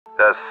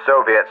the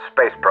Soviet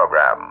space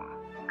program.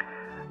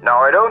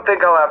 Now, I don't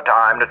think I'll have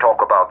time to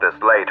talk about this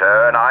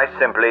later, and I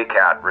simply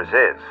can't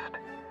resist.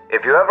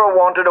 If you ever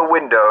wanted a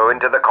window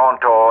into the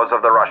contours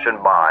of the Russian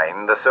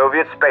mind, the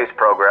Soviet space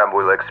program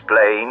will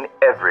explain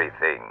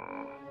everything.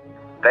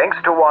 Thanks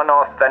to one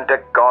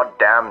authentic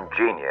goddamn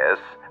genius,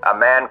 a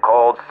man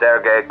called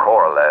Sergei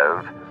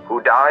Korolev,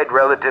 who died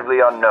relatively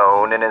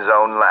unknown in his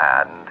own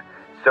land,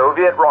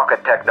 Soviet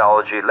rocket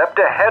technology leapt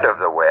ahead of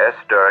the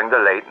West during the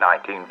late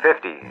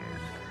 1950s.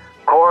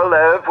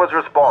 Korolev was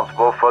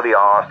responsible for the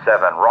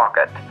R-7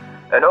 rocket,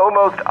 an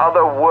almost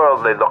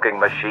otherworldly-looking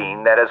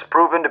machine that has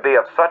proven to be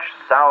of such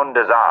sound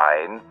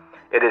design,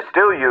 it is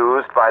still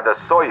used by the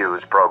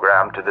Soyuz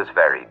program to this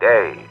very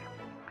day.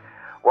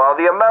 While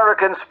the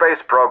American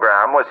space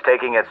program was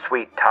taking its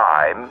sweet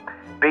time,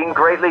 being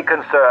greatly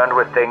concerned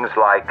with things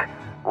like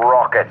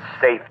rocket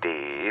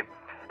safety,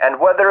 and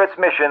whether its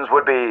missions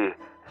would be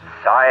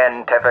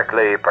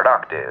scientifically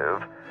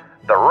productive,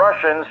 the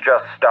Russians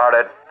just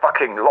started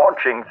fucking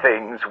launching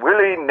things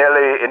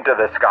willy-nilly into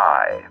the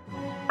sky.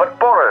 But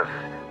Boris,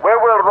 where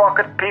will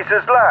rocket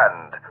pieces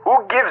land?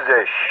 Who gives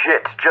a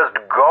shit? Just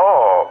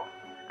go!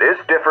 This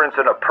difference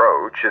in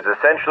approach is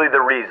essentially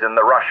the reason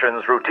the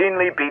Russians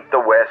routinely beat the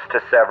West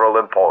to several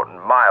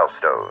important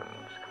milestones.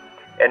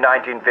 In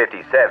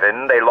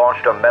 1957, they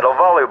launched a metal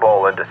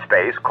volleyball into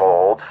space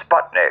called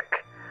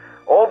Sputnik.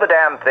 All the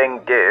damn thing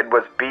did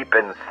was beep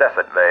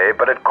incessantly,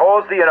 but it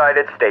caused the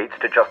United States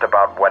to just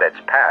about wet its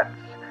pants.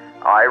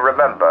 I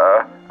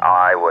remember,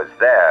 I was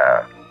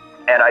there.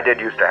 And I did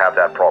used to have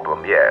that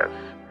problem, yes.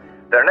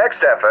 Their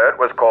next effort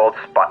was called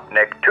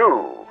Sputnik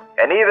 2,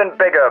 an even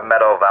bigger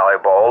metal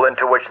volleyball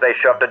into which they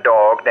shoved a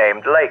dog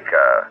named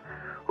Laika,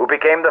 who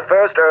became the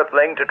first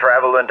Earthling to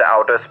travel into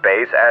outer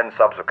space and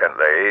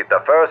subsequently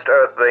the first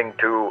Earthling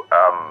to,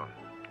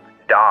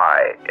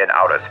 die in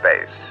outer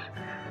space.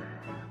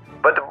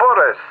 But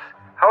Boris,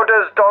 how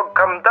does dog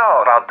come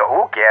down? About the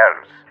who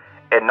cares?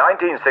 In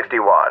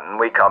 1961,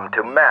 we come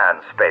to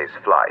manned space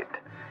flight.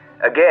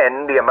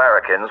 Again, the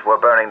Americans were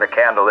burning the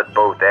candle at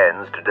both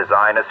ends to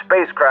design a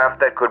spacecraft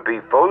that could be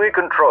fully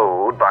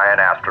controlled by an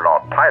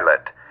astronaut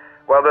pilot,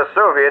 while the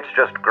Soviets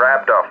just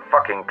grabbed a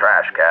fucking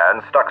trash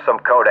can, stuck some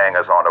coat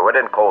hangers onto it,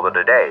 and called it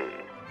a day.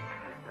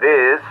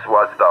 This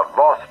was the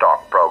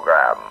Vostok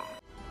program.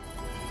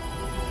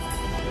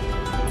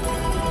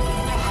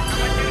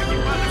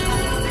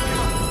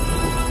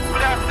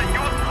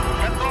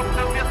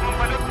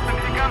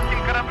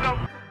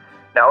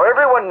 Now,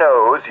 everyone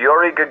knows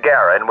Yuri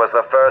Gagarin was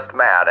the first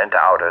man into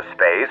outer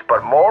space,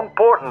 but more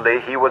importantly,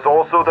 he was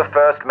also the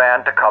first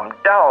man to come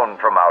down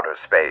from outer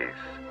space.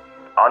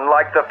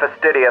 Unlike the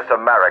fastidious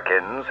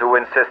Americans who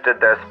insisted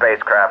their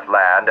spacecraft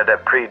land at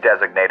a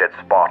pre-designated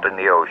spot in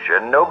the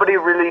ocean, nobody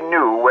really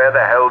knew where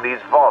the hell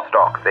these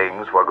Vostok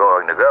things were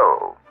going to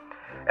go.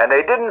 And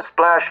they didn't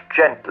splash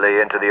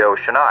gently into the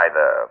ocean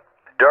either.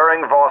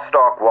 During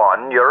Vostok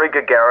 1, Yuri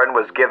Gagarin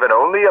was given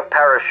only a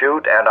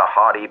parachute and a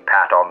hearty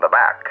pat on the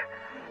back.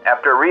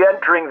 After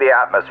re-entering the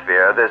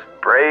atmosphere, this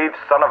brave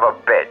son of a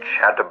bitch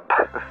had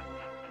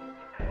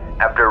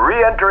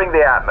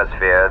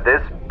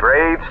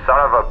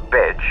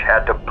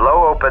to...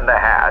 blow open the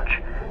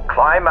hatch,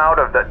 climb out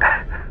of the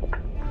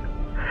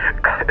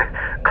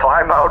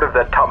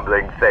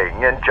tumbling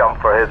thing, and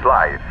jump for his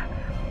life.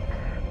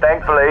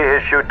 Thankfully,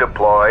 his chute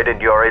deployed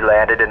and Yuri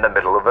landed in the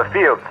middle of a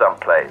field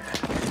someplace.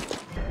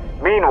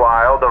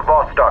 Meanwhile, the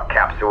Vostok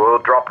capsule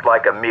dropped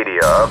like a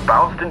meteor,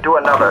 bounced into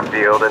another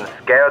field, and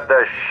scared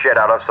the shit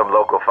out of some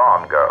local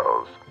farm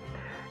girls.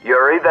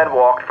 Yuri then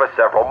walked for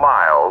several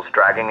miles,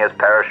 dragging his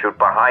parachute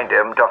behind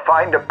him to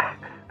find a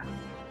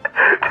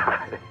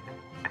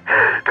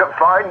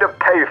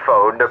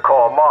payphone to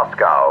call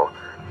Moscow.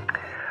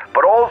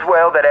 But all's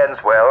well that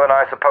ends well, and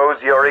I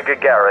suppose Yuri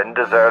Gagarin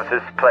deserves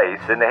his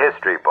place in the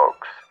history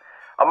books.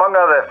 Among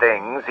other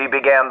things, he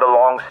began the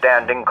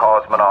long-standing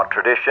cosmonaut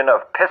tradition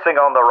of pissing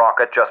on the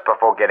rocket just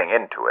before getting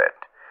into it.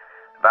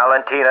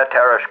 Valentina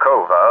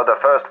Tereshkova, the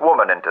first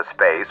woman into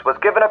space, was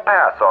given a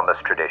pass on this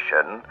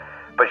tradition,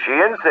 but she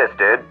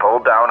insisted,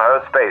 pulled down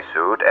her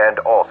spacesuit, and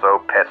also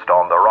pissed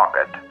on the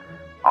rocket.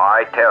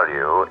 I tell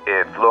you,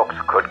 if looks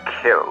could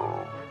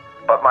kill.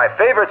 But my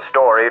favorite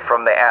story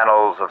from the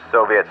annals of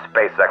Soviet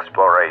space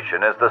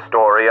exploration is the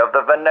story of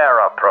the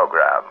Venera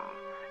program.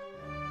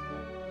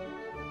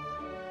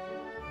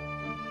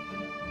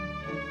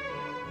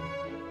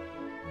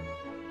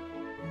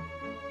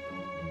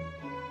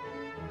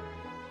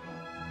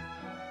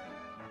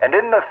 And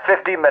in the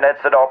 50 minutes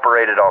it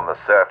operated on the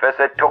surface,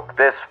 it took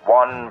this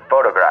one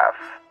photograph.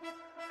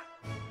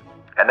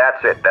 And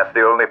that's it. That's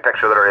the only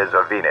picture there is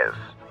of Venus.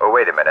 Oh,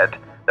 wait a minute.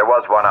 There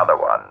was one other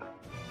one.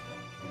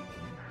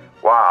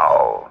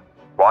 Wow.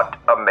 What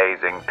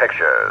amazing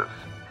pictures.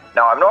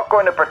 Now, I'm not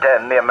going to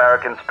pretend the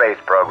American space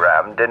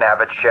program didn't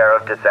have its share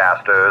of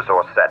disasters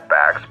or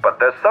setbacks, but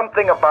there's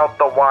something about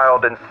the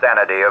wild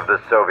insanity of the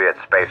Soviet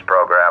space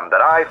program that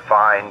I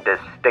find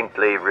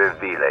distinctly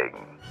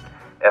revealing.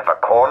 If a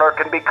corner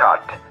can be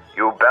cut,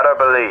 you better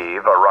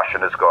believe a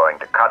Russian is going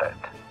to cut it.